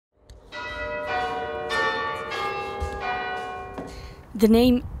The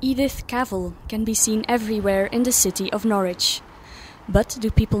name Edith Cavell can be seen everywhere in the city of Norwich. But do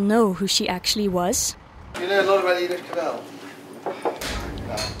people know who she actually was? You know a lot about Edith Cavell?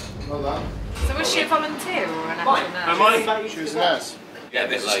 No. Well done. So was she a volunteer or an actual nurse? She was a nurse. Yeah,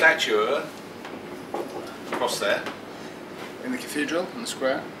 there's a statue of her across there. In the cathedral, in the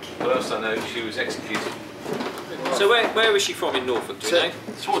square. What else I know, she was executed. So where was she from in Norfolk, do you know?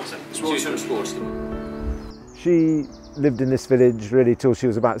 Swordston. She was from Swordston. She lived in this village really till she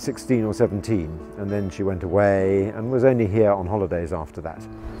was about 16 or 17, and then she went away and was only here on holidays after that.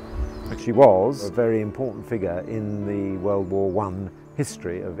 She was a very important figure in the World War I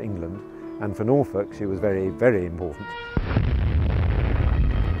history of England, and for Norfolk she was very, very important.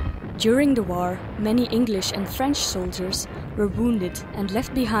 During the war, many English and French soldiers were wounded and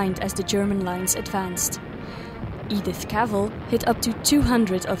left behind as the German lines advanced. Edith Cavell hid up to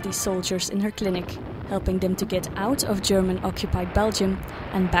 200 of these soldiers in her clinic, helping them to get out of German-occupied Belgium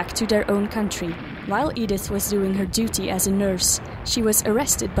and back to their own country. While Edith was doing her duty as a nurse, she was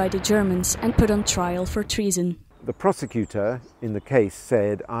arrested by the Germans and put on trial for treason. The prosecutor in the case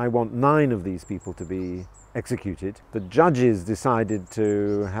said, "I want 9 of these people to be executed." The judges decided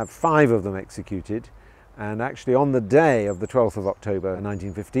to have 5 of them executed, and actually on the day of the 12th of October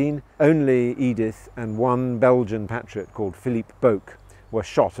 1915, only Edith and one Belgian patriot called Philippe Boeck were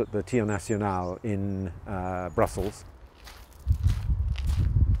shot at the Tir National in Brussels.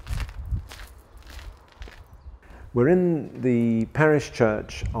 We're in the parish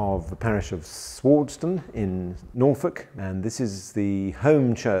church of the parish of Swordston in Norfolk, and this is the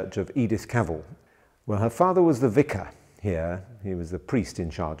home church of Edith Cavell. Well, her father was the vicar here. He was the priest in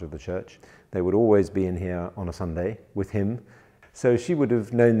charge of the church. They would always be in here on a Sunday with him. So she would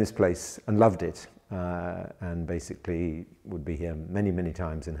have known this place and loved it, and basically would be here many, many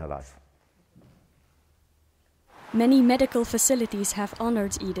times in her life. Many medical facilities have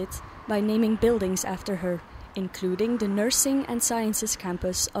honored Edith by naming buildings after her, including the Nursing and Sciences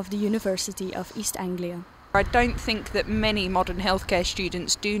campus of the University of East Anglia. I don't think that many modern healthcare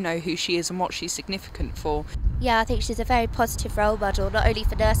students do know who she is and what she's significant for. Yeah, I think she's a very positive role model, not only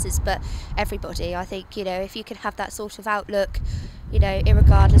for nurses but everybody. I think, if you can have that sort of outlook,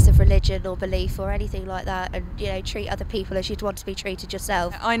 irregardless of religion or belief or anything like that, and, treat other people as you'd want to be treated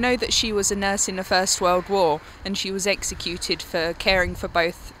yourself. I know that she was a nurse in the First World War and she was executed for caring for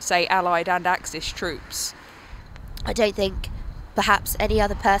both, say, Allied and Axis troops. I don't think perhaps any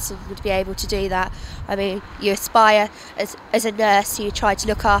other person would be able to do that. I mean, you aspire as a nurse, you try to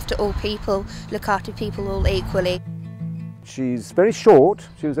look after all people all equally. She's very short.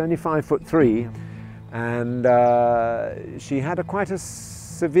 She was only 5'3", and she had quite a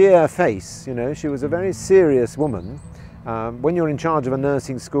severe face. She was a very serious woman. When you're in charge of a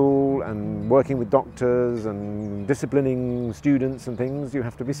nursing school and working with doctors and disciplining students and things, you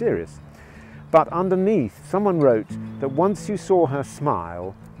have to be serious. But underneath, someone wrote that once you saw her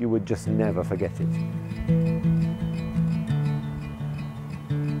smile, you would just never forget it.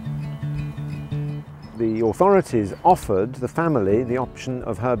 The authorities offered the family the option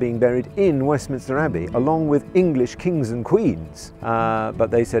of her being buried in Westminster Abbey, along with English kings and queens. But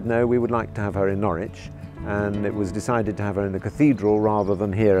they said, no, we would like to have her in Norwich, and it was decided to have her in the cathedral rather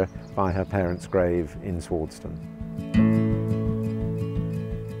than here by her parents' grave in Swordston.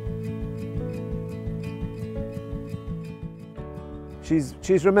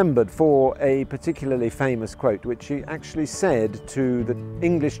 She's remembered for a particularly famous quote, which she actually said to the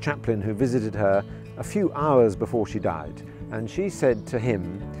English chaplain who visited her a few hours before she died. And she said to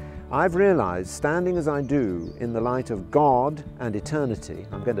him, "I've realized, standing as I do in the light of God and eternity,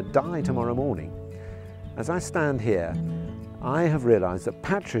 I'm going to die tomorrow morning. As I stand here, I have realized that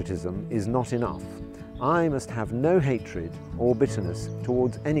patriotism is not enough. I must have no hatred or bitterness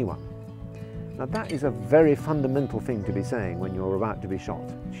towards anyone." Now that is a very fundamental thing to be saying when you're about to be shot.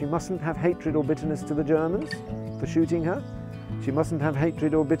 She mustn't have hatred or bitterness to the Germans for shooting her. She mustn't have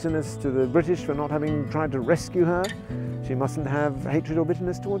hatred or bitterness to the British for not having tried to rescue her. She mustn't have hatred or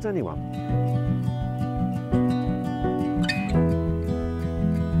bitterness towards anyone.